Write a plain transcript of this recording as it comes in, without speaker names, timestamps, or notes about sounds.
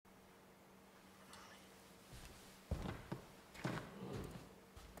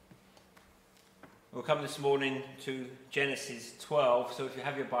We'll come this morning to Genesis 12, so if you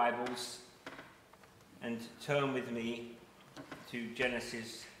have your Bibles, and turn with me to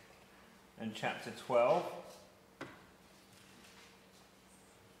Genesis and chapter 12.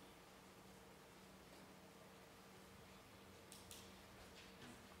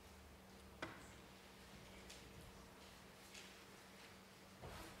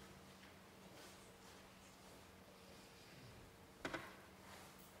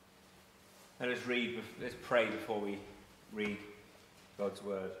 Let's pray before we read God's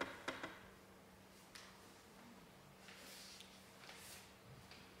word.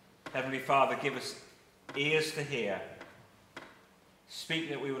 Heavenly Father, give us ears to hear. Speak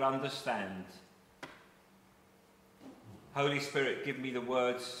that we would understand. Holy Spirit, give me the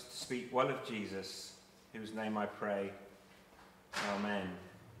words to speak well of Jesus, in whose name I pray. Amen.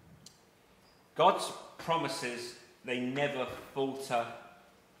 God's promises, they never falter.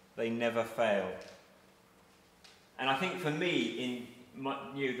 They never fail. And I think for me,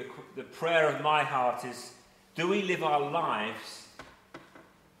 the prayer of my heart is, do we live our lives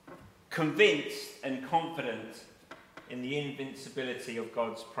convinced and confident in the invincibility of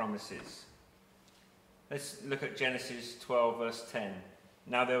God's promises? Let's look at Genesis 12, verse 10.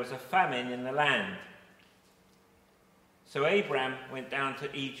 Now there was a famine in the land. So Abraham went down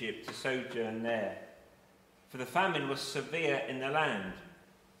to Egypt to sojourn there, for the famine was severe in the land.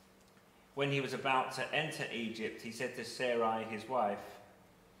 When he was about to enter Egypt, he said to Sarai, his wife,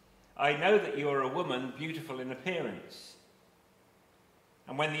 I know that you are a woman beautiful in appearance.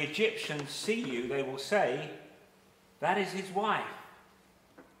 And when the Egyptians see you, they will say, that is his wife.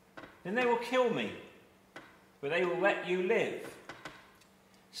 Then they will kill me, but they will let you live.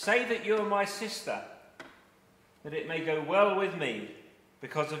 Say that you are my sister, that it may go well with me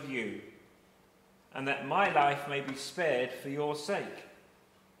because of you, and that my life may be spared for your sake.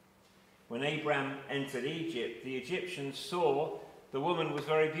 When Abraham entered Egypt, the Egyptians saw the woman was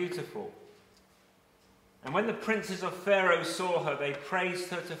very beautiful. And when the princes of Pharaoh saw her, they praised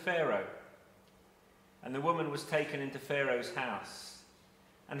her to Pharaoh. And the woman was taken into Pharaoh's house.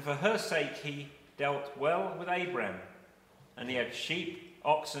 And for her sake he dealt well with Abraham. And he had sheep,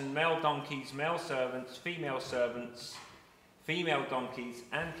 oxen, male donkeys, male servants, female donkeys,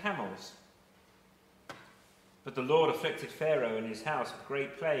 and camels. But the Lord afflicted Pharaoh and his house with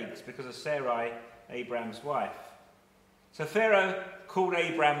great plagues because of Sarai, Abraham's wife. So Pharaoh called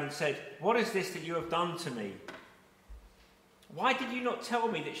Abraham and said, what is this that you have done to me? Why did you not tell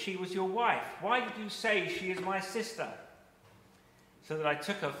me that she was your wife? Why did you say she is my sister? So that I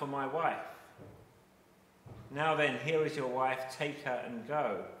took her for my wife. Now then, here is your wife, take her and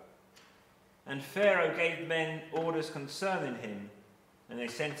go. And Pharaoh gave men orders concerning him, and they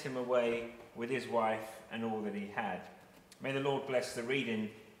sent him away with his wife and all that he had. May the Lord bless the reading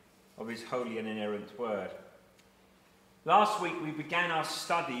of his holy and inerrant word. Last week we began our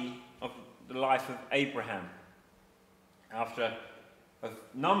study of the life of Abraham. After a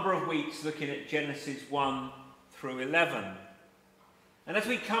number of weeks looking at Genesis 1 through 11. And as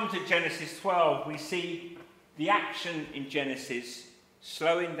we come to Genesis 12, we see the action in Genesis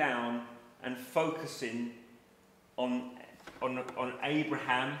slowing down and focusing on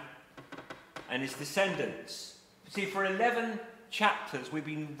Abraham and his descendants. See, for 11 chapters we've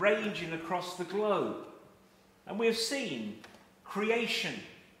been ranging across the globe, and we have seen creation.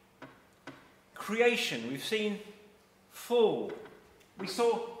 We've seen fall. We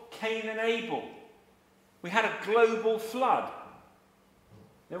saw Cain and Abel. We had a global flood.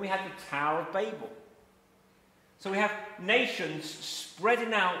 Then we had the Tower of Babel. So we have nations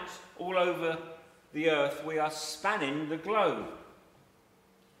spreading out all over the earth. We are spanning the globe.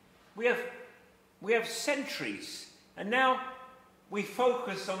 We have centuries, and now we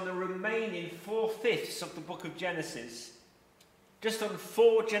focus on the remaining 4/5 of the book of Genesis, just on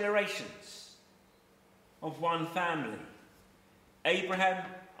 4 generations of one family: Abraham,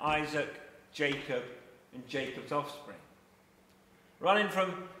 Isaac, Jacob, and Jacob's offspring. Running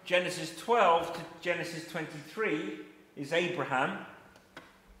from Genesis 12 to Genesis 23 is Abraham,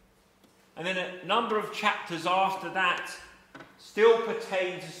 and then a number of chapters after that still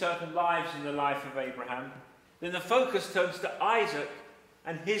pertain to certain lives in the life of Abraham. Then the focus turns to Isaac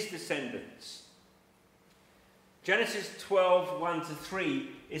and his descendants. Genesis 12, 1 to 3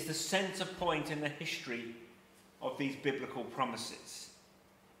 is the center point in the history of these biblical promises.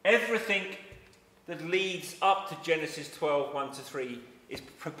 Everything that leads up to Genesis 12, 1 to 3 is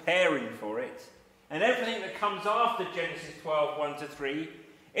preparing for it. And everything that comes after Genesis 12, 1 to 3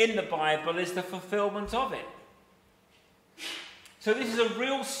 in the Bible is the fulfillment of it. So this is a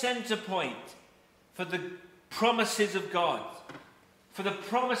real center point for the promises of God, for the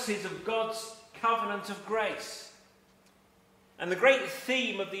promises of God's covenant of grace. And the great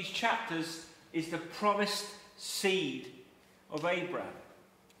theme of these chapters is the promised seed of Abraham.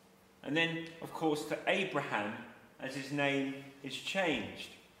 And then, of course, to Abraham, as his name is changed.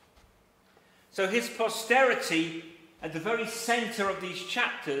 So his posterity at the very centre of these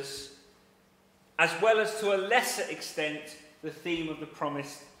chapters, as well as to a lesser extent, the theme of the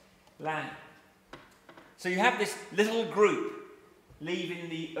promised land. So you have this little group leaving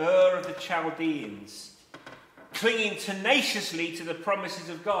the Ur of the Chaldeans, clinging tenaciously to the promises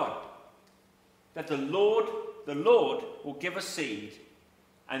of God, that the Lord will give a seed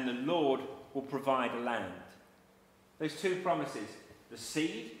and the Lord will provide a land. Those two promises, the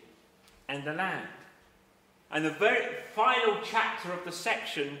seed and the land. And the very final chapter of the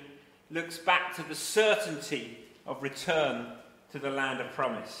section looks back to the certainty of return to the land of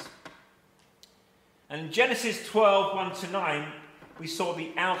promise. And in Genesis 12, 1-9, we saw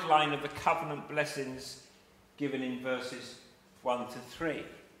the outline of the covenant blessings given in verses 1-3.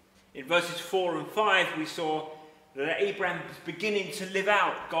 In verses 4 and 5, we saw that Abraham was beginning to live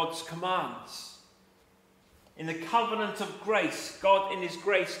out God's commands. In the covenant of grace, God in his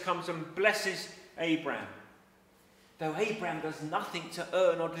grace comes and blesses Abraham, though Abraham does nothing to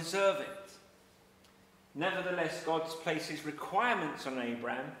earn or deserve it. Nevertheless, God places requirements on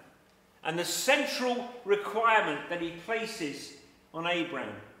Abraham, and the central requirement that he places on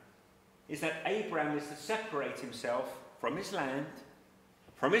Abraham is that Abraham is to separate himself from his land,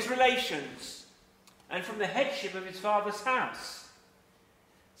 from his relations, and from the headship of his father's house.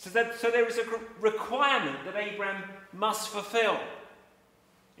 So there is a requirement that Abraham must fulfill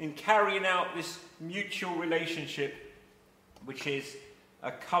in carrying out this mutual relationship, which is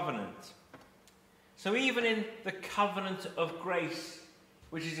a covenant. So even in the covenant of grace,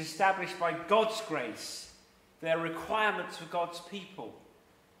 which is established by God's grace, there are requirements for God's people.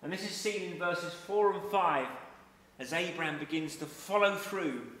 And this is seen in verses 4 and 5 as Abraham begins to follow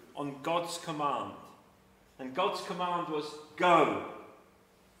through on God's command. And God's command was, go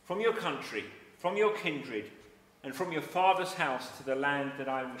from your country, from your kindred, and from your father's house to the land that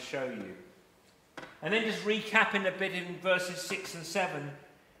I will show you. And then just recapping a bit in verses 6 and 7,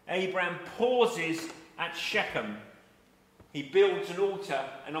 Abraham pauses at Shechem. He builds an altar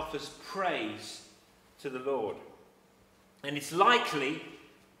and offers praise to the Lord. And it's likely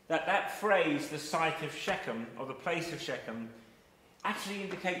that that phrase, the site of Shechem, or the place of Shechem, actually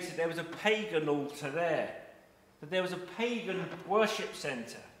indicates that there was a pagan altar there, that there was a pagan worship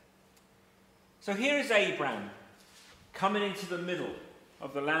centre. So here is Abraham coming into the middle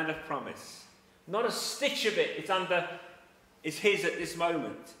of the land of promise. Not a stitch of it is his at this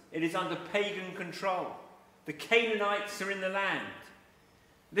moment. It is under pagan control. The Canaanites are in the land.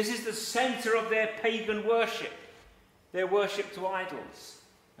 This is the centre of their pagan worship, their worship to idols.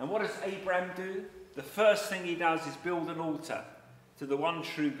 And what does Abraham do? The first thing he does is build an altar to the one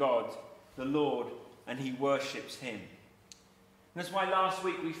true God, the Lord, and he worships him. And that's why last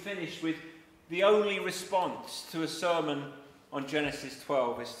week we finished with the only response to a sermon on Genesis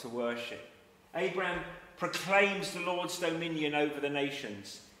 12 is to worship. Abraham proclaims the Lord's dominion over the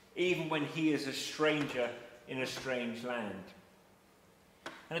nations, even when he is a stranger in a strange land.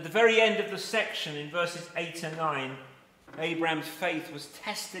 And at the very end of the section, in verses 8 and 9, Abraham's faith was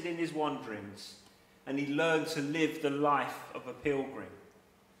tested in his wanderings, and he learned to live the life of a pilgrim.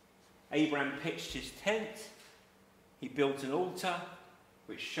 Abraham pitched his tent, he built an altar,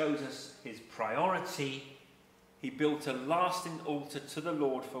 which shows us his priority. He built a lasting altar to the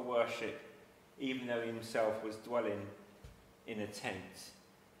Lord for worship, even though he himself was dwelling in a tent.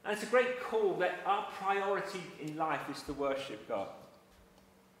 And it's a great call that our priority in life is to worship God.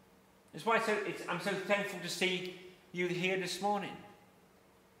 That's why I'm so thankful to see you here this morning.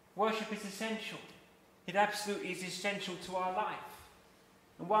 Worship is essential. It absolutely is essential to our life.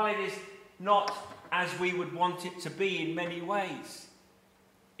 And while it is not as we would want it to be in many ways,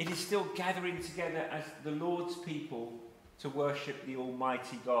 it is still gathering together as the Lord's people to worship the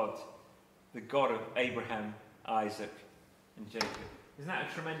Almighty God, the God of Abraham, Isaac, and Jacob. Isn't that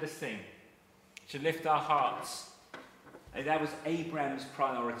a tremendous thing? It should lift our hearts. And that was Abraham's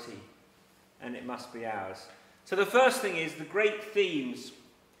priority, and it must be ours. So the first thing is the great themes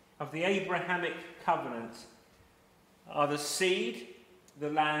of the Abrahamic covenant are the seed, the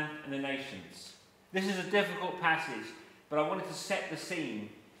land, and the nations. This is a difficult passage, but I wanted to set the scene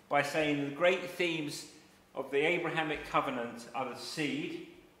by saying the great themes of the Abrahamic covenant are the seed,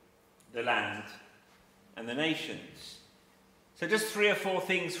 the land, and the nations. So just 3 or 4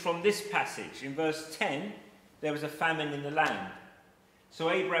 things from this passage. In verse 10, there was a famine in the land. So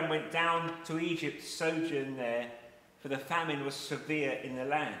Abraham went down to Egypt to sojourn there, for the famine was severe in the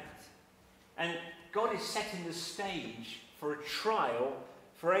land. And God is setting the stage for a trial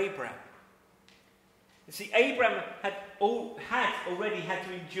for Abraham. You see, Abraham had already had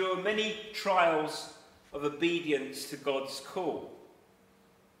to endure many trials of obedience to God's call.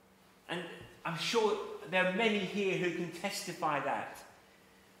 And I'm sure there are many here who can testify that.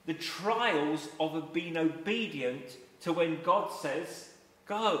 The trials of being obedient to when God says,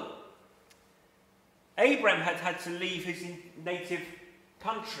 go. Abraham had had to leave his native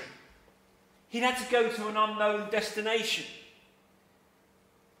country. He'd had to go to an unknown destination.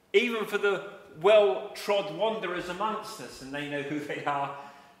 Even for the well-trod wanderers amongst us, and they know who they are,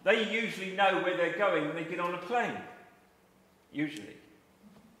 they usually know where they're going when they get on a plane. Usually.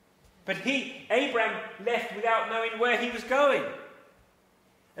 But Abraham left without knowing where he was going.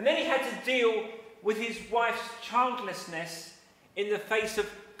 And then he had to deal with his wife's childlessness in the face of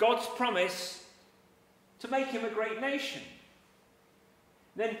God's promise to make him a great nation.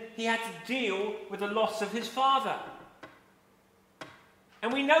 Then he had to deal with the loss of his father.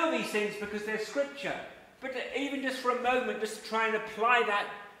 And we know these things because they're scripture. But even just for a moment, just to try and apply that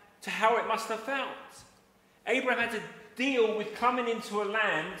to how it must have felt. Abraham had to deal with coming into a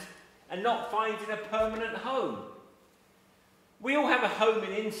land and not finding a permanent home. We all have a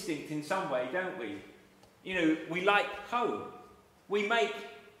homing instinct in some way, don't we? You know, we like home. We make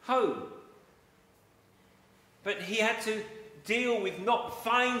home. But he had to deal with not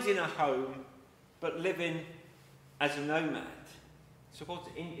finding a home, but living as a nomad. So of course,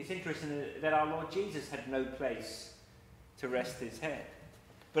 it's interesting that our Lord Jesus had no place to rest his head.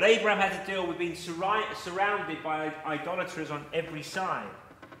 But Abraham had to deal with being surrounded by idolaters on every side.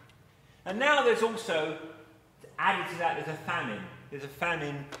 And now there's also, added to that, there's a famine. There's a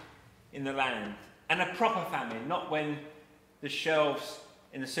famine in the land. And a proper famine, not when the shelves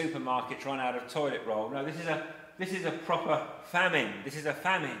in the supermarket run out of toilet roll. No, this is a proper famine. This is a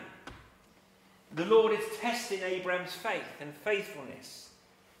famine. The Lord is testing Abraham's faith and faithfulness.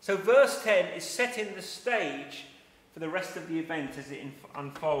 So verse 10 is setting the stage for the rest of the event as it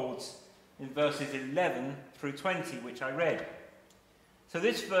unfolds in verses 11 through 20, which I read. So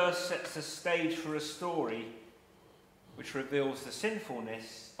this verse sets the stage for a story which reveals the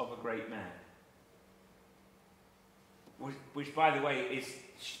sinfulness of a great man. Which, by the way,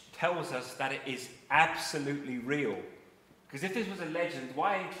 tells us that it is absolutely real. Because if this was a legend,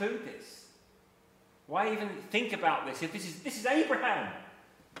 why include this? Why even think about this? If this is Abraham.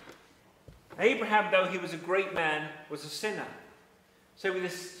 Abraham, though he was a great man, was a sinner. So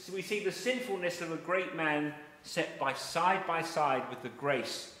we see the sinfulness of a great man set by side with the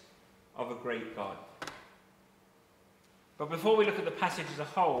grace of a great God. But before we look at the passage as a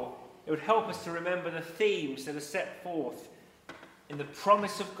whole, it would help us to remember the themes that are set forth in the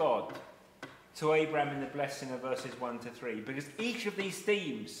promise of God to Abraham in the blessing of verses 1 to 3. Because each of these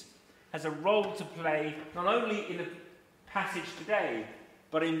themes has a role to play, not only in the passage today,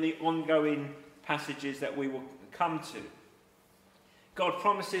 but in the ongoing passages that we will come to. God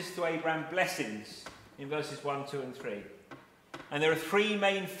promises to Abraham blessings in verses 1, 2 and 3. And there are three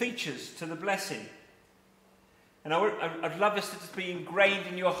main features to the blessing. And I'd love this to just be ingrained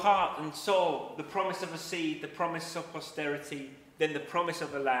in your heart and soul. The promise of a seed, the promise of posterity, then the promise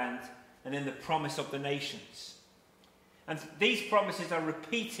of the land, and then the promise of the nations. And these promises are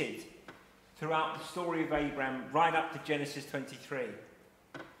repeated throughout the story of Abraham, right up to Genesis 23.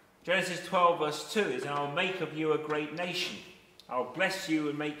 Genesis 12 verse 2 is, I'll make of you a great nation. I'll bless you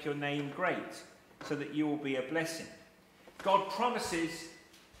and make your name great, so that you will be a blessing. God promises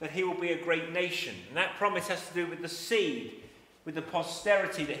that he will be a great nation. And that promise has to do with the seed, with the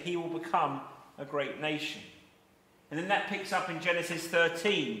posterity, that he will become a great nation. And then that picks up in Genesis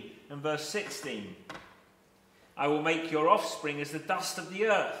 13 and verse 16. I will make your offspring as the dust of the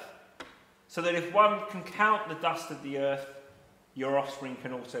earth, so that if one can count the dust of the earth, your offspring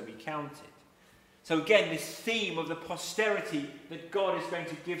can also be counted. So again, this theme of the posterity that God is going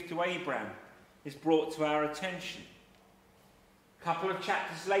to give to Abraham is brought to our attention. A couple of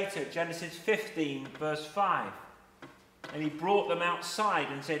chapters later, Genesis 15, verse 5. And he brought them outside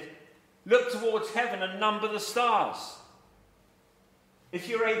and said, look towards heaven and number the stars, if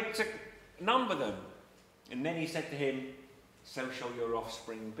you're able to number them. And then he said to him, so shall your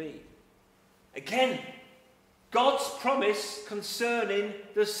offspring be. Again, God's promise concerning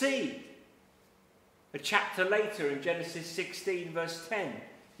the seed. A chapter later in Genesis 16, verse 10,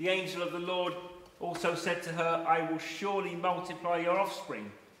 the angel of the Lord also said to her, I will surely multiply your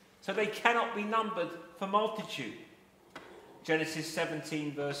offspring, so they cannot be numbered for multitude. Genesis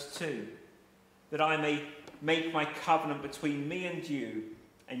 17, verse 2, that I may make my covenant between me and you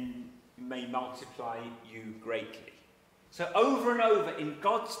may multiply you greatly. So over and over in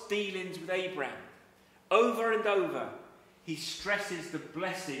God's dealings with Abraham, over and over, he stresses the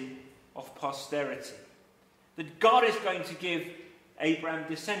blessing of posterity. That God is going to give Abraham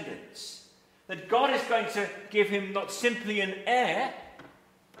descendants. That God is going to give him not simply an heir,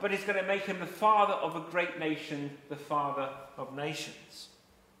 but he's going to make him the father of a great nation, the father of nations.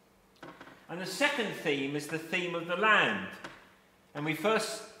 And the second theme is the theme of the land. And we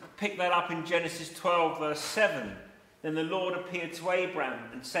first pick that up in Genesis 12, verse 7. Then the Lord appeared to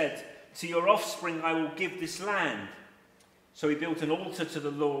Abraham and said, "To your offspring I will give this land." So he built an altar to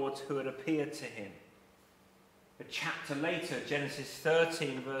the Lord who had appeared to him. A chapter later, Genesis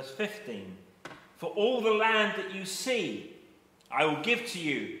 13, verse 15. "For all the land that you see, I will give to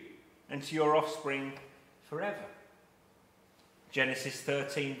you and to your offspring forever." Genesis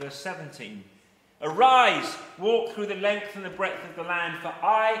 13, verse 17. "Arise, walk through the length and the breadth of the land, for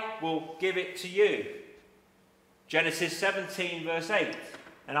I will give it to you." Genesis 17, verse 8.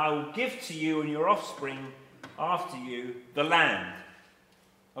 "And I will give to you and your offspring after you the land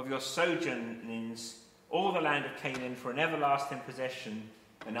of your sojournings, all the land of Canaan, for an everlasting possession,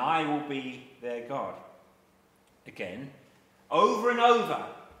 and I will be their God." Again, over and over,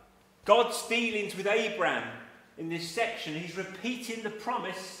 God's dealings with Abraham in this section, he's repeating the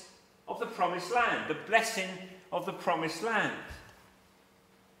promise of the promised land, the blessing of the promised land.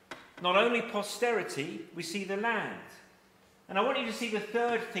 Not only posterity, we see the land. And I want you to see the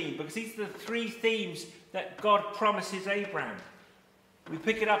third theme, because these are the three themes that God promises Abraham. We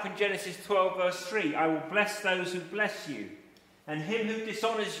pick it up in Genesis 12, verse 3. "I will bless those who bless you, and him who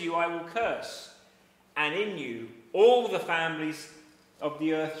dishonours you I will curse. And in you all the families of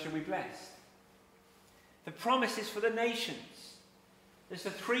the earth shall be blessed." The promise is for the nations. There's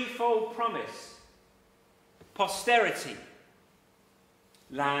a threefold promise: posterity,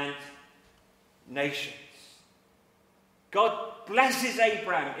 land, nations. God blesses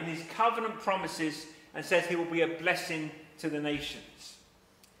Abraham in his covenant promises and says he will be a blessing to the nations.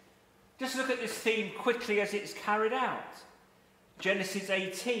 Just look at this theme quickly as it's carried out. Genesis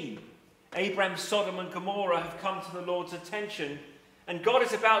 18. Abraham, Sodom and Gomorrah have come to the Lord's attention, and God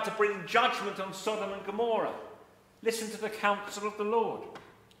is about to bring judgment on Sodom and Gomorrah. Listen to the counsel of the Lord.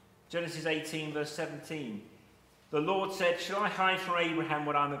 Genesis 18, verse 17. "The Lord said, shall I hide from Abraham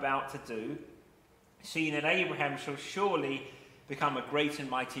what I'm about to do? Seeing that Abraham shall surely become a great and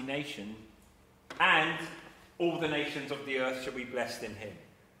mighty nation, and all the nations of the earth shall be blessed in him."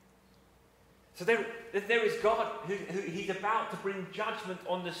 So there is God who he's about to bring judgment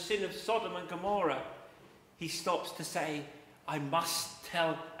on the sin of Sodom and Gomorrah. He stops to say, I must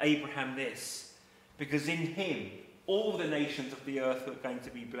tell Abraham this, because in him all the nations of the earth are going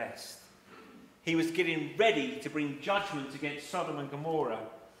to be blessed. He was getting ready to bring judgment against Sodom and Gomorrah,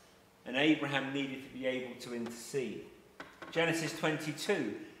 and Abraham needed to be able to intercede. Genesis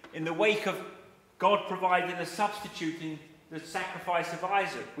 22, in the wake of God providing a substitute in the sacrifice of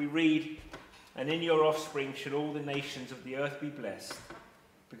Isaac, we read, "And in your offspring shall all the nations of the earth be blessed,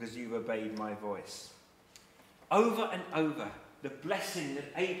 because you've obeyed my voice." Over and over, the blessing that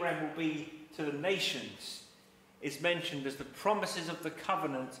Abraham will be to the nations is mentioned as the promises of the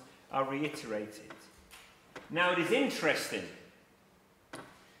covenant are reiterated. Now it is interesting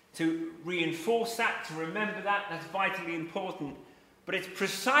to reinforce that, to remember that, that's vitally important. But it's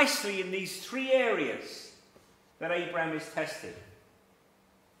precisely in these three areas that Abraham is tested.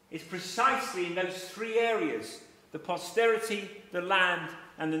 It's precisely in those three areas, the posterity, the land,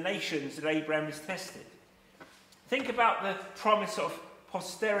 and the nations, that Abraham is tested. Think about the promise of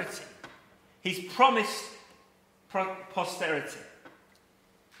posterity. He's promised posterity.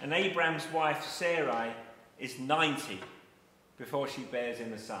 And Abraham's wife, Sarai, is 90 before she bears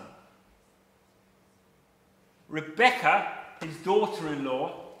him a son. Rebecca, his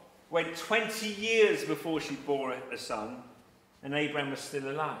daughter-in-law, went 20 years before she bore a son, and Abraham was still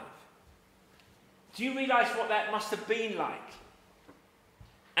alive. Do you realise what that must have been like?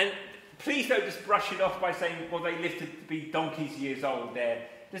 And please don't just brush it off by saying, well, they lived to be donkey's years old there.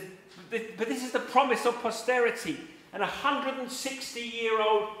 But this is the promise of posterity. And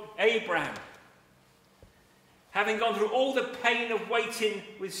 160-year-old Abraham, having gone through all the pain of waiting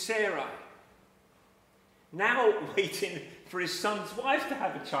with Sarai, now waiting for his son's wife to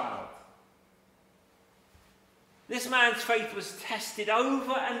have a child. This man's faith was tested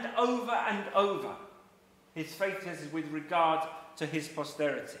over and over and over. His faith tested with regard to his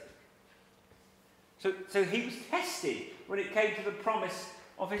posterity. So he was tested when it came to the promise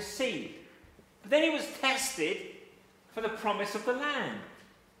of his seed. But then he was tested for the promise of the land.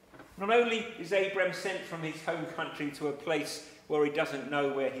 Not only is Abraham sent from his home country to a place where he doesn't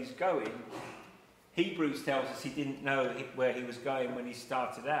know where he's going, Hebrews tells us he didn't know where he was going when he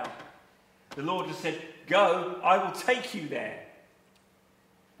started out. The Lord just said, "Go, I will take you there."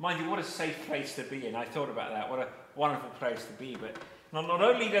 Mind you, what a safe place to be in. I thought about that. What a wonderful place to be. But not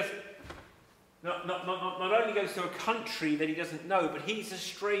only goes to a country that he doesn't know, but he's a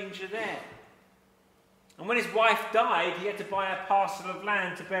stranger there. And when his wife died, he had to buy a parcel of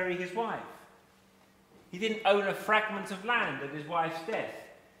land to bury his wife. He didn't own a fragment of land at his wife's death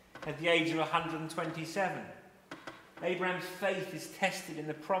at the age of 127. Abraham's faith is tested in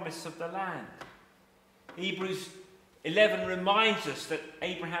the promise of the land. Hebrews 11 reminds us that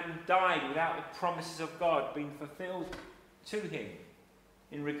Abraham died without the promises of God being fulfilled to him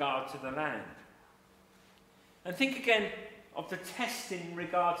in regard to the land. And think again of the test in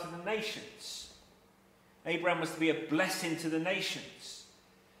regard to the nations. Abraham was to be a blessing to the nations.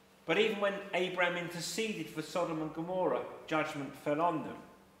 But even when Abraham interceded for Sodom and Gomorrah, judgment fell on them.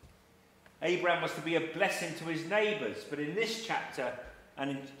 Abraham was to be a blessing to his neighbours, but in this chapter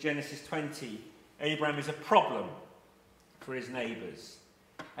and in Genesis 20, Abraham is a problem for his neighbours.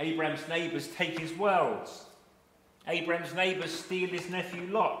 Abraham's neighbours take his wells. Abraham's neighbours steal his nephew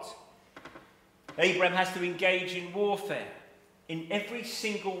Lot. Abraham has to engage in warfare. In every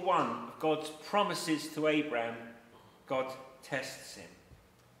single one of God's promises to Abraham, God tests him.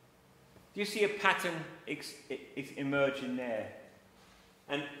 Do you see a pattern emerging there?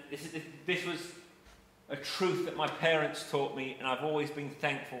 And this was a truth that my parents taught me, and I've always been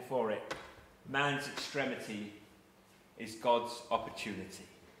thankful for it. Man's extremity is God's opportunity.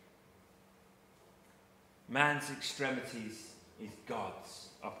 Man's extremities is God's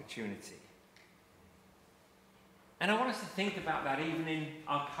opportunity. And I want us to think about that even in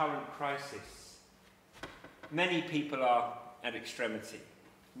our current crisis. Many people are at extremity.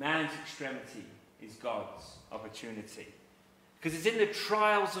 Man's extremity is God's opportunity. Because it's in the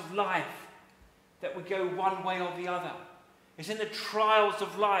trials of life that we go one way or the other. It's in the trials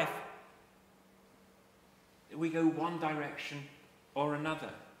of life that we go one direction or another.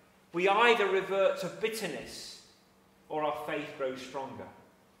 We either revert to bitterness or our faith grows stronger.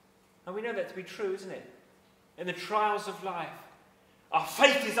 And we know that to be true, isn't it? In the trials of life, our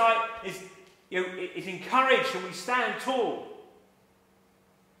faith is encouraged and we stand tall.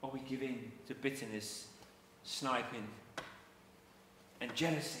 Or we give in to bitterness, sniping, and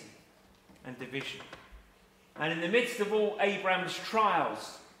jealousy and division. And in the midst of all Abraham's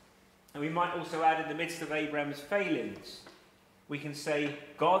trials, and we might also add in the midst of Abraham's failings, we can say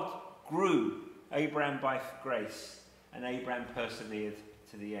God grew Abraham by grace and Abraham persevered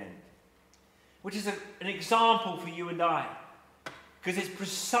to the end. Which is an example for you and I, because it's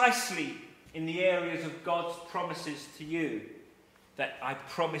precisely in the areas of God's promises to you that I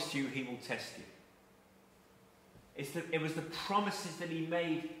promise you he will test you. It was the promises that he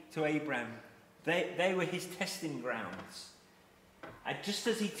made to Abraham. They were his testing grounds. And just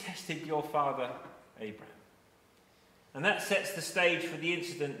as he tested your father, Abraham. And that sets the stage for the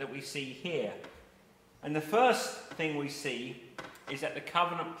incident that we see here. And the first thing we see is that the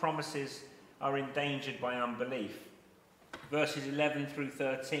covenant promises are endangered by unbelief. Verses 11 through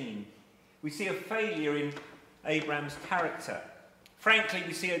 13. We see a failure in Abraham's character. Frankly,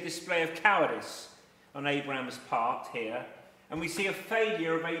 we see a display of cowardice on Abraham's part here, and we see a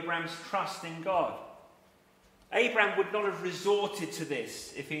failure of Abraham's trust in God. Abraham would not have resorted to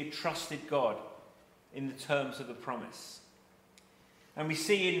this if he had trusted God in the terms of the promise. And we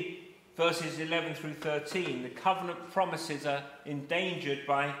see in verses 11 through 13, the covenant promises are endangered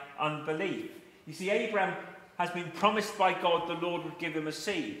by unbelief. You see, Abraham has been promised by God the Lord would give him a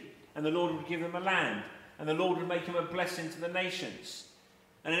seed, and the Lord would give him a land, and the Lord would make him a blessing to the nations.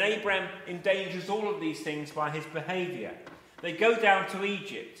 And then Abraham endangers all of these things by his behaviour. They go down to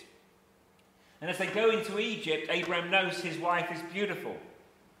Egypt. And as they go into Egypt, Abraham knows his wife is beautiful.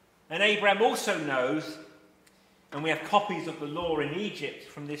 And Abraham also knows, and we have copies of the law in Egypt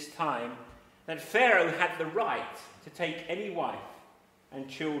from this time, that Pharaoh had the right to take any wife and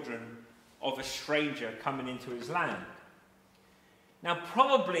children of a stranger coming into his land. Now,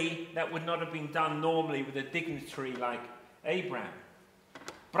 probably that would not have been done normally with a dignitary like Abraham.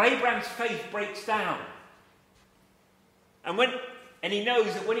 But Abraham's faith breaks down. And he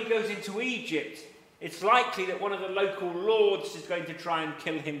knows that when he goes into Egypt, it's likely that one of the local lords is going to try and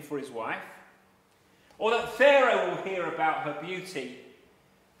kill him for his wife. Or that Pharaoh will hear about her beauty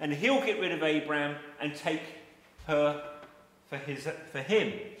and he'll get rid of Abraham and take her for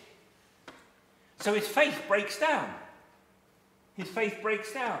him. So his faith breaks down. His faith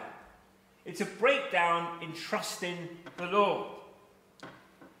breaks down. It's a breakdown in trusting the Lord.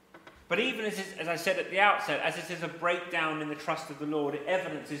 But even as I said at the outset, as it is a breakdown in the trust of the Lord, it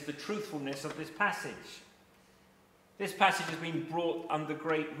evidences the truthfulness of this passage. This passage has been brought under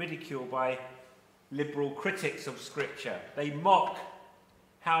great ridicule by liberal critics of Scripture. They mock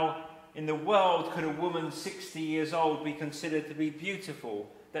how in the world could a woman 60 years old be considered to be beautiful,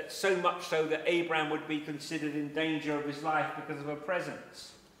 that so much so that Abraham would be considered in danger of his life because of her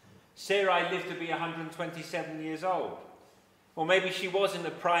presence. Sarai lived to be 127 years old. Or maybe she was in the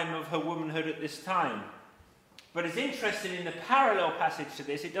prime of her womanhood at this time. But it's interesting, in the parallel passage to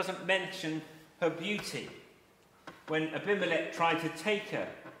this, it doesn't mention her beauty. When Abimelech tried to take her,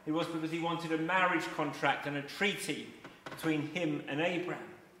 it was because he wanted a marriage contract and a treaty between him and Abraham.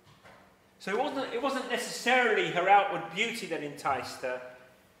 So it wasn't necessarily her outward beauty that enticed her,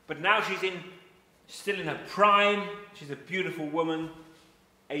 but now she's still in her prime, she's a beautiful woman,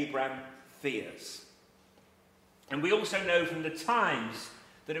 Abraham fears. And we also know from the times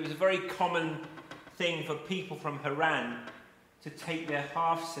that it was a very common thing for people from Haran to take their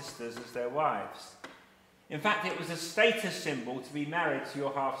half-sisters as their wives. In fact, it was a status symbol to be married to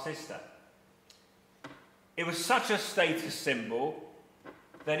your half-sister. It was such a status symbol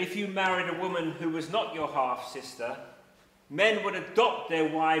that if you married a woman who was not your half-sister, men would adopt their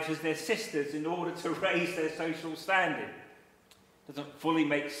wives as their sisters in order to raise their social standing. Doesn't fully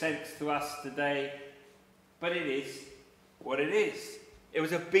make sense to us today, but it is what it is. It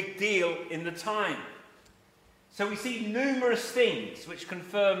was a big deal in the time. So we see numerous things which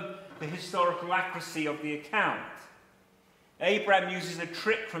confirm the historical accuracy of the account. Abraham uses a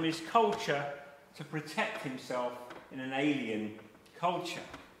trick from his culture to protect himself in an alien culture,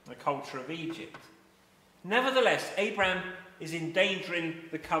 the culture of Egypt. Nevertheless, Abraham is endangering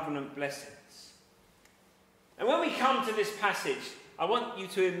the covenant blessings. And when we come to this passage, I want you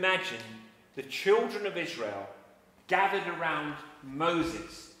to imagine the children of Israel gathered around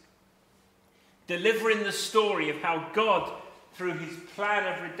Moses, delivering the story of how God, through his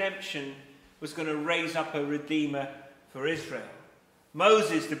plan of redemption, was going to raise up a redeemer for Israel.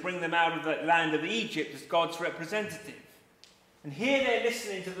 Moses to bring them out of the land of Egypt as God's representative. And here they're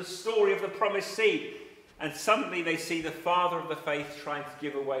listening to the story of the promised seed, and suddenly they see the father of the faith trying to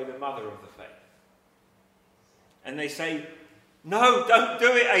give away the mother of the faith. And they say, "No, don't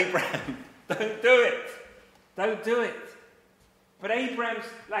do it, Abraham. Don't do it. Don't do it." But Abraham's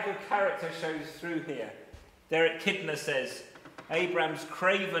lack of character shows through here. Derek Kidner says, Abraham's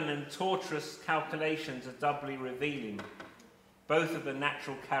craven and tortuous calculations are doubly revealing, both of the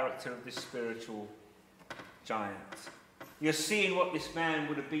natural character of this spiritual giant. You're seeing what this man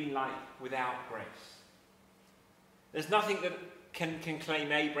would have been like without grace. There's nothing that can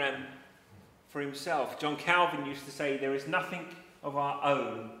claim Abraham for himself. John Calvin used to say, there is nothing of our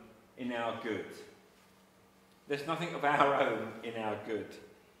own in our good. There's nothing of our own in our good.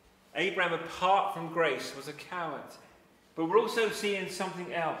 Abraham, apart from grace, was a coward. But we're also seeing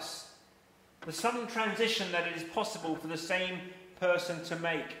something else. The sudden transition that it is possible for the same person to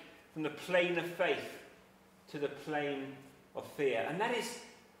make from the plane of faith to the plane of fear. And that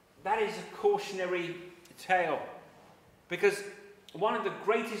is a cautionary tale. Because one of the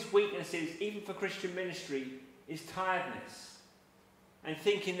greatest weaknesses, even for Christian ministry, is tiredness. And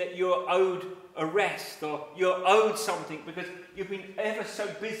thinking that you're owed a rest or you're owed something because you've been ever so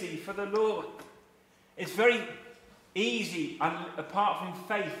busy for the Lord. It's very easy, apart from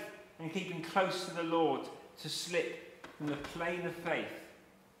faith and keeping close to the Lord, to slip from the plane of faith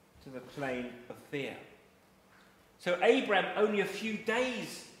to the plane of fear. So Abraham, only a few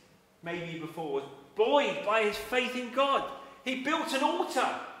days maybe before, was buoyed by his faith in God. He built an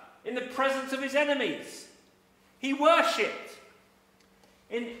altar in the presence of his enemies. He worshipped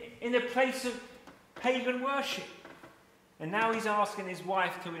in a place of pagan worship. And now he's asking his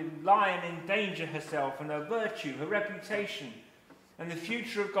wife to lie and endanger herself and her virtue, her reputation, and the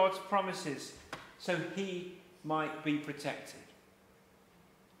future of God's promises, so he might be protected.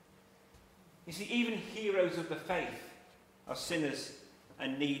 You see, even heroes of the faith are sinners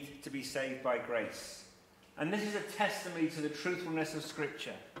and need to be saved by grace. And this is a testimony to the truthfulness of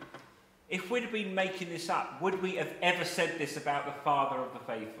Scripture. If we'd been making this up, would we have ever said this about the father of the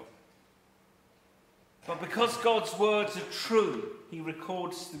faithful? But because God's words are true, he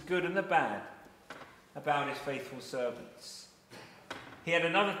records the good and the bad about his faithful servants. He had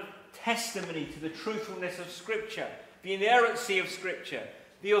another testimony to the truthfulness of Scripture, the inerrancy of Scripture,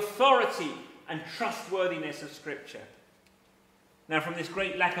 the authority and trustworthiness of Scripture. Now, from this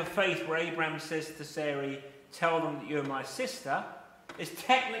great lack of faith where Abraham says to Sarai, "Tell them that you're my sister," is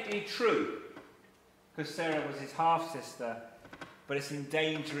technically true, because Sarah was his half-sister, but it's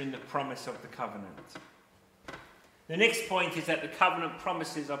endangering the promise of the covenant. The next point is that the covenant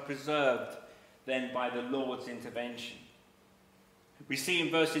promises are preserved then by the Lord's intervention. We see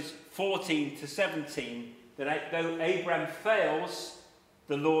in verses 14 to 17 that though Abraham fails,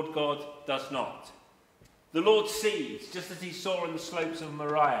 the Lord God does not. The Lord sees, just as he saw on the slopes of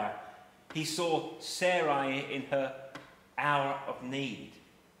Moriah, he saw Sarai in her hour of need.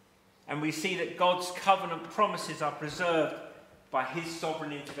 And we see that God's covenant promises are preserved by his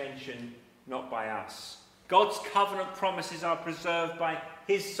sovereign intervention, not by us. God's covenant promises are preserved by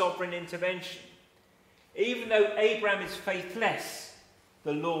his sovereign intervention. Even though Abraham is faithless,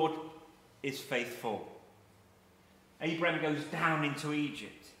 the Lord is faithful. Abraham goes down into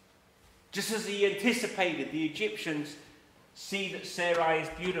Egypt. Just as he anticipated, the Egyptians see that Sarai is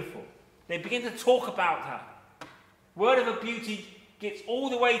beautiful. They begin to talk about her. Word of her beauty gets all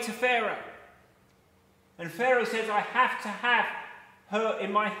the way to Pharaoh. And Pharaoh says, I have to have her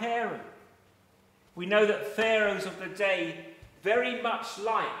in my harem. We know that pharaohs of the day very much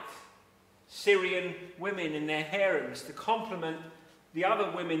liked Syrian women in their harems to complement the other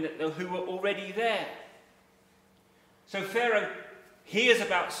women who were already there. So Pharaoh hears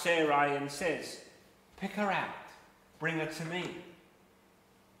about Sarai and says, pick her out, bring her to me,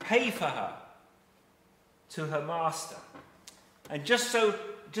 pay for her to her master. And just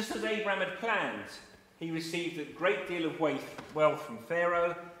as Abraham had planned, he received a great deal of wealth from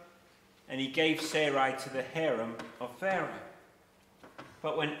Pharaoh, and he gave Sarai to the harem of Pharaoh.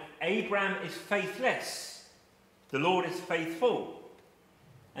 But when Abraham is faithless, the Lord is faithful,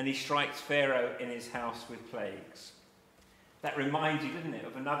 and he strikes Pharaoh in his house with plagues. That reminds you, doesn't it,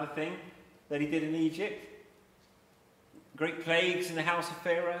 of another thing that he did in Egypt? Great plagues in the house of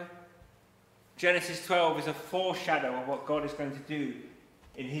Pharaoh. Genesis 12 is a foreshadow of what God is going to do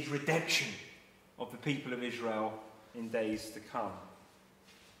in his redemption of the people of Israel in days to come.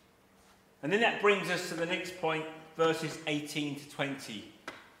 And then that brings us to the next point, verses 18 to 20,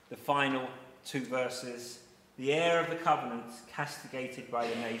 the final two verses. The heir of the covenant castigated by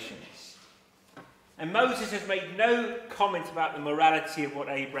the nations. And Moses has made no comment about the morality of what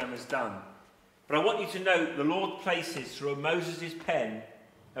Abraham has done. But I want you to note the Lord places through Moses' pen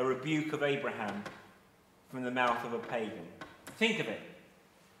a rebuke of Abraham from the mouth of a pagan. Think of it.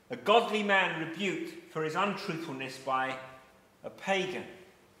 A godly man rebuked for his untruthfulness by a pagan.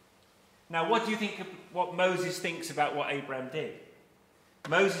 Now, what do you think of what Moses thinks about what Abraham did?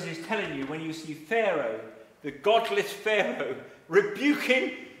 Moses is telling you, when you see Pharaoh, the godless Pharaoh,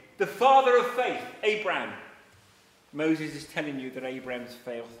 rebuking the father of faith, Abraham, Moses is telling you that Abraham's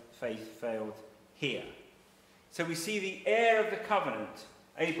faith failed here. So we see the heir of the covenant,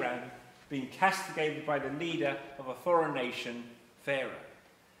 Abraham, being castigated by the leader of a foreign nation, Pharaoh.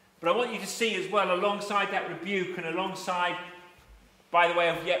 But I want you to see as well, alongside that rebuke and alongside, by the way,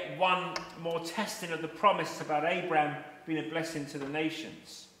 of yet one more testing of the promise about Abraham being a blessing to the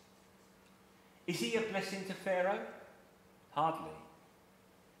nations. Is he a blessing to Pharaoh? Hardly.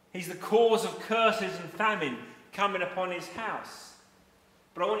 He's the cause of curses and famine coming upon his house.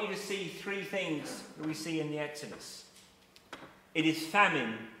 But I want you to see three things that we see in the Exodus. It is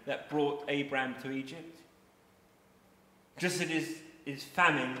famine that brought Abraham to Egypt. Just as it is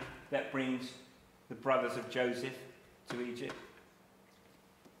famine that brings the brothers of Joseph to Egypt.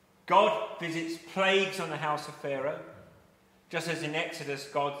 God visits plagues on the house of Pharaoh, just as in Exodus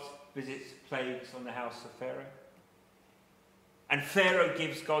God visits plagues on the house of Pharaoh. And Pharaoh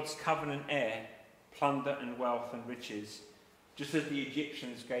gives God's covenant heir plunder and wealth and riches, just as the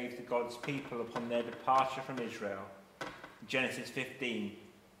Egyptians gave to God's people upon their departure from Israel. Genesis 15,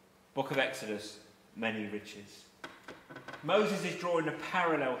 book of Exodus, many riches. Moses is drawing a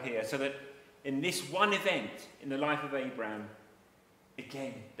parallel here so that in this one event in the life of Abraham,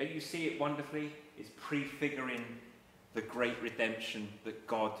 again, don't you see it wonderfully? It's prefiguring the great redemption that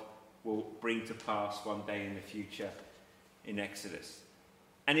God will bring to pass one day in the future in Exodus.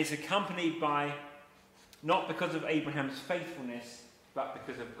 And it's accompanied by, not because of Abraham's faithfulness, but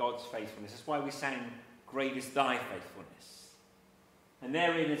because of God's faithfulness. That's why we sang, "Great is thy faithfulness." And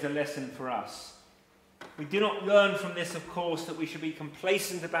therein is a lesson for us. We do not learn from this, of course, that we should be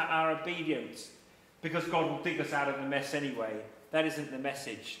complacent about our obedience because God will dig us out of the mess anyway. That isn't the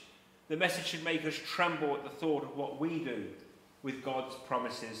message. The message should make us tremble at the thought of what we do with God's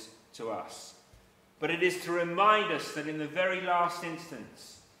promises to us. But it is to remind us that in the very last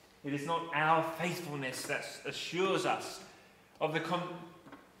instance, it is not our faithfulness that assures us of the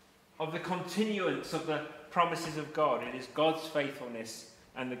continuance of the promises of God. It is God's faithfulness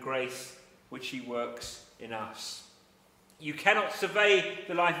and the grace which he works in us. You cannot survey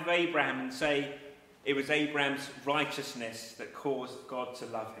the life of Abraham and say it was Abraham's righteousness that caused God to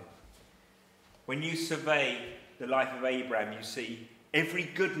love him. When you survey the life of Abraham, you see, every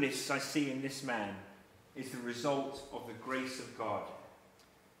goodness I see in this man is the result of the grace of God.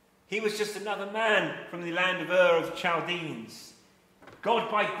 He was just another man from the land of Ur of the Chaldeans. God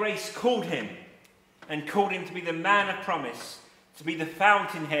by grace called him, and called him to be the man of promise, to be the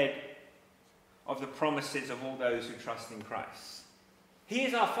fountainhead of the promises of all those who trust in Christ. He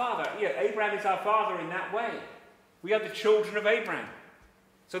is our father. Yeah, Abraham is our father in that way. We are the children of Abraham.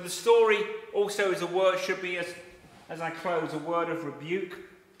 So the story also is a word, should be, as I close, a word of rebuke,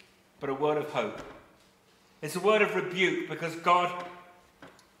 but a word of hope. It's a word of rebuke because God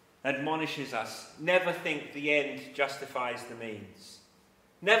admonishes us. Never think the end justifies the means.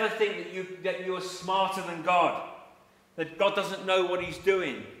 Never think that you are smarter than God, that God doesn't know what he's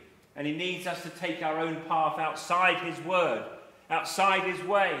doing, and he needs us to take our own path outside his word, outside his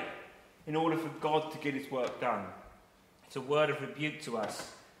way, in order for God to get his work done. It's a word of rebuke to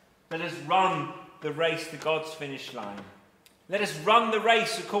us. Let us run the race to God's finish line. Let us run the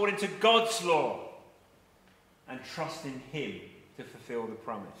race according to God's law and trust in him to fulfill the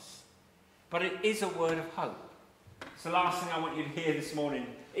promise. But it is a word of hope. It's the last thing I want you to hear this morning.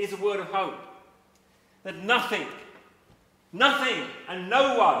 It is a word of hope. That nothing and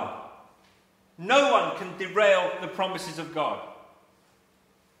no one can derail the promises of God.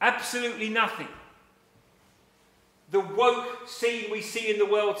 Absolutely nothing. The woke scene we see in the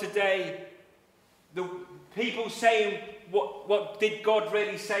world today, the people saying, what did God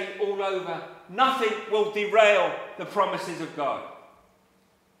really say all over? Nothing will derail the promises of God.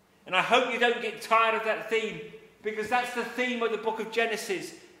 And I hope you don't get tired of that theme, because that's the theme of the book of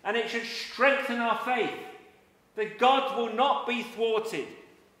Genesis, and it should strengthen our faith that God will not be thwarted.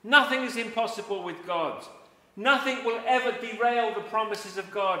 Nothing is impossible with God. Nothing will ever derail the promises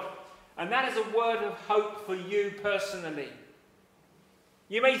of God. And that is a word of hope for you personally.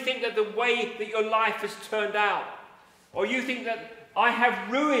 You may think that the way that your life has turned out, or you think that I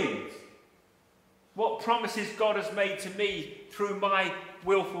have ruined what promises God has made to me through my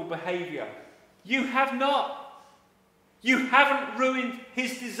willful behaviour. You have not. You haven't ruined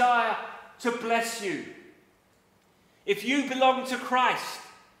his desire to bless you. If you belong to Christ,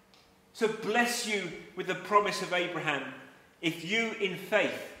 to bless you with the promise of Abraham, if you in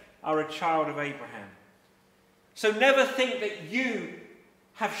faith are a child of Abraham. So never think that you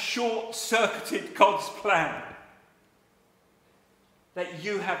have short-circuited God's plan, that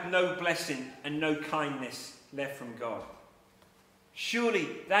you have no blessing and no kindness left from God. Surely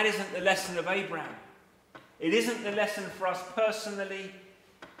that isn't the lesson of Abraham. It isn't the lesson for us personally,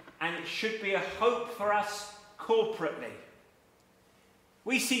 and it should be a hope for us corporately.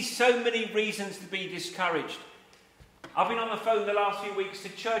 We see so many reasons to be discouraged. I've been on the phone the last few weeks to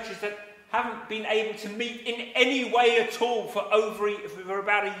churches that haven't been able to meet in any way at all for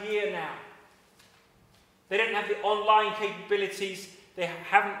about a year now. They don't have the online capabilities. They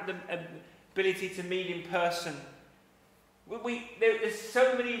haven't the ability to meet in person. There's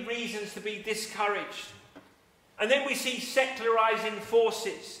so many reasons to be discouraged. And then we see secularizing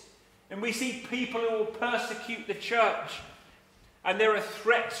forces. And we see people who will persecute the church. And there are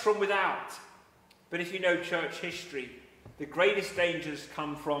threats from without. But if you know church history, the greatest dangers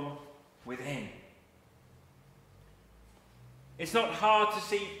come from within. It's not hard to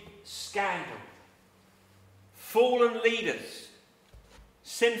see scandal, fallen leaders,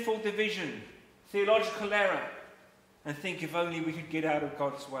 sinful division, theological error, and think if only we could get out of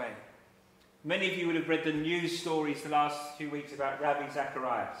God's way. Many of you would have read the news stories the last few weeks about Ravi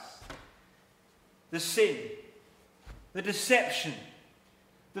Zacharias. The sin, the deception,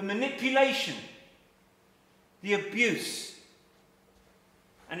 the manipulation, the abuse.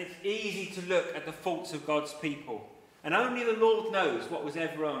 And it's easy to look at the faults of God's people. And only the Lord knows what was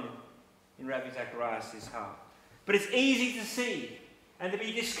ever on in Ravi Zacharias' heart. But it's easy to see and to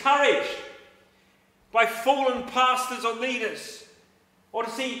be discouraged by fallen pastors or leaders, or to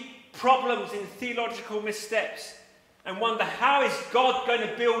see problems in theological missteps and wonder, how is God going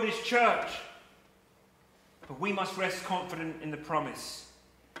to build his church? But we must rest confident in the promise.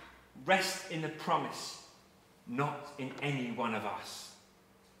 Rest in the promise, not in any one of us.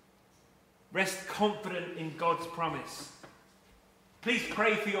 Rest confident in God's promise. Please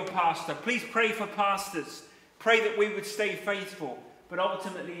pray for your pastor. Please pray for pastors. Pray that we would stay faithful. But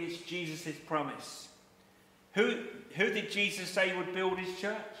ultimately it's Jesus' promise. Who did Jesus say would build his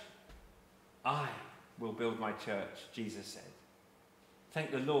church? I will build my church, Jesus said.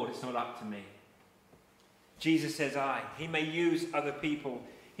 Thank the Lord, it's not up to me. Jesus says I. He may use other people.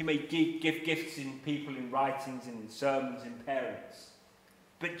 He may give gifts in people, in writings, in sermons, in parents.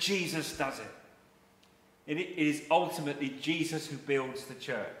 But Jesus does it. It is ultimately Jesus who builds the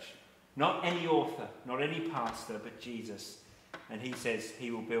church. Not any author, not any pastor, but Jesus. And he says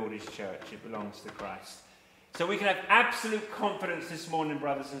he will build his church. It belongs to Christ. So we can have absolute confidence this morning,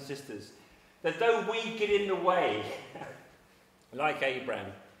 brothers and sisters, that though we get in the way, like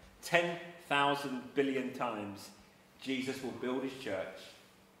Abraham, 10,000 billion times, Jesus will build his church.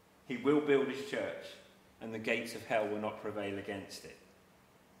 He will build his church, and the gates of hell will not prevail against it.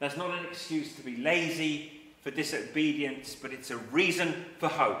 That's not an excuse to be lazy, for disobedience, but it's a reason for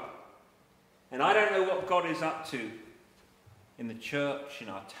hope. And I don't know what God is up to in the church, in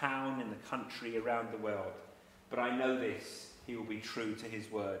our town, in the country, around the world. But I know this, he will be true to his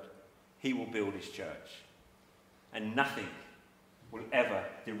word. He will build his church. And nothing will ever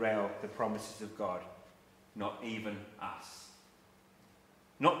derail the promises of God, not even us.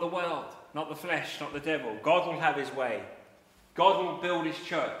 Not the world, not the flesh, not the devil. God will have his way. God will build his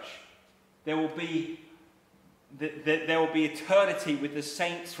church. There will be eternity with the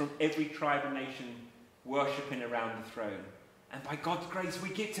saints from every tribe and nation worshipping around the throne. And by God's grace, we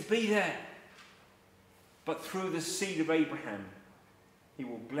get to be there. But through the seed of Abraham, he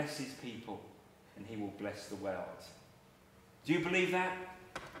will bless his people and he will bless the world. Do you believe that?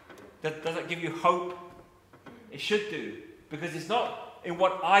 Does that give you hope? It should do. Because it's not in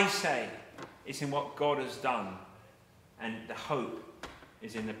what I say, it's in what God has done. And the hope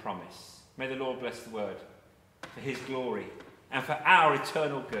is in the promise. May the Lord bless the word for his glory and for our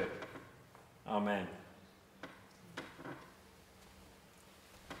eternal good. Amen.